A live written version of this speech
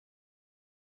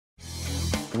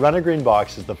Rent-A-Green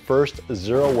Box is the first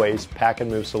zero-waste pack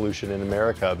and move solution in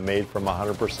America made from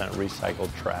 100%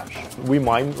 recycled trash. We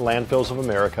mine landfills of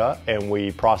America and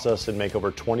we process and make over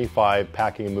 25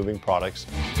 packing and moving products.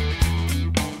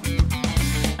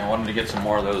 I wanted to get some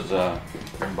more of those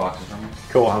green boxes from you.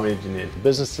 Cool, how many do you need?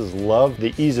 Businesses love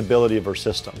the easeability of our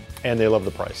system and they love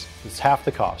the price. It's half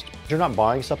the cost. You're not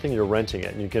buying something, you're renting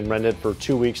it. And you can rent it for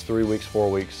 2 weeks, 3 weeks, 4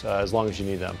 weeks, as long as you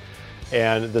need them.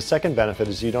 And the second benefit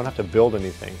is you don't have to build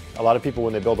anything. A lot of people,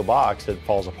 when they build a box, it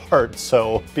falls apart,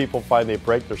 so people find they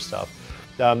break their stuff.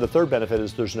 The third benefit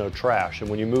is there's no trash, and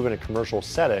when you move in a commercial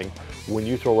setting, when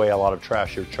you throw away a lot of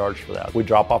trash, you're charged for that. We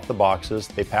drop off the boxes,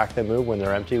 they pack, they move. When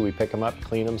they're empty, we pick them up,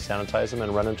 clean them, sanitize them,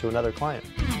 and run them to another client.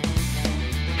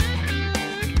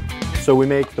 So we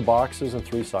make the boxes in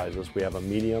 3 sizes. We have a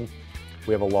medium,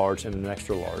 we have a large, and an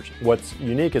extra large. What's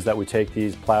unique is that we take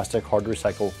these plastic, hard to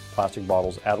recycle plastic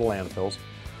bottles out of landfills.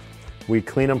 We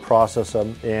clean them, process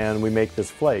them, and we make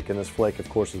this flake. And this flake, of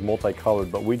course, is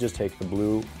multicolored, but we just take the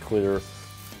blue, clear,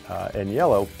 and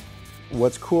yellow.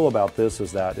 What's cool about this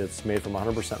is that it's made from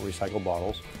 100% recycled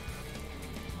bottles.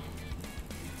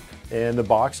 And the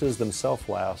boxes themselves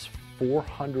last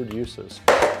 400 uses.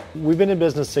 We've been in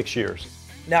business 6 years.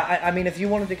 Now, I mean, if you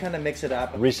wanted to kind of mix it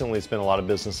up. Recently, it's been a lot of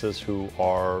businesses who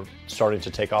are starting to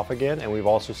take off again, and we've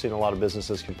also seen a lot of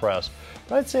businesses compress.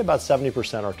 But I'd say about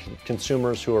 70% are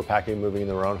consumers who are packing and moving in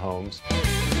their own homes.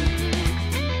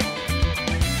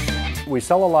 We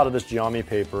sell a lot of this Giammi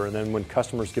paper, and then when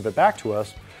customers give it back to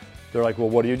us, they're like, well,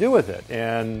 what do you do with it?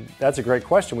 And that's a great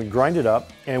question. We grind it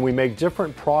up, and we make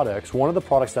different products. One of the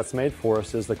products that's made for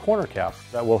us is the corner cap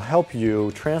that will help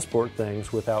you transport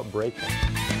things without breaking.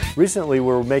 Recently,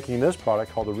 we're making this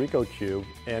product called the Rico Cube,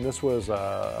 and this was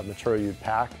a material you'd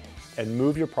pack and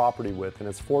move your property with, and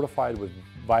it's fortified with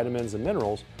vitamins and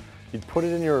minerals. You'd put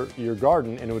it in your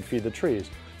garden, and it would feed the trees.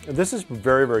 And this is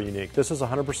very, very unique. This is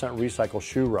 100% recycled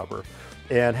shoe rubber,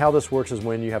 and how this works is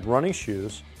when you have running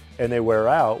shoes and they wear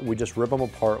out, we just rip them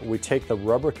apart, we take the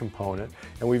rubber component,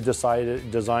 and we've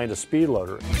designed a speed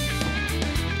loader.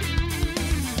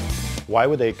 Why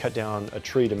would they cut down a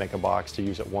tree to make a box to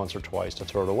use it once or twice to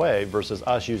throw it away versus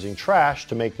us using trash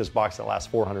to make this box that lasts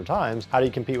 400 times? How do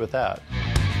you compete with that?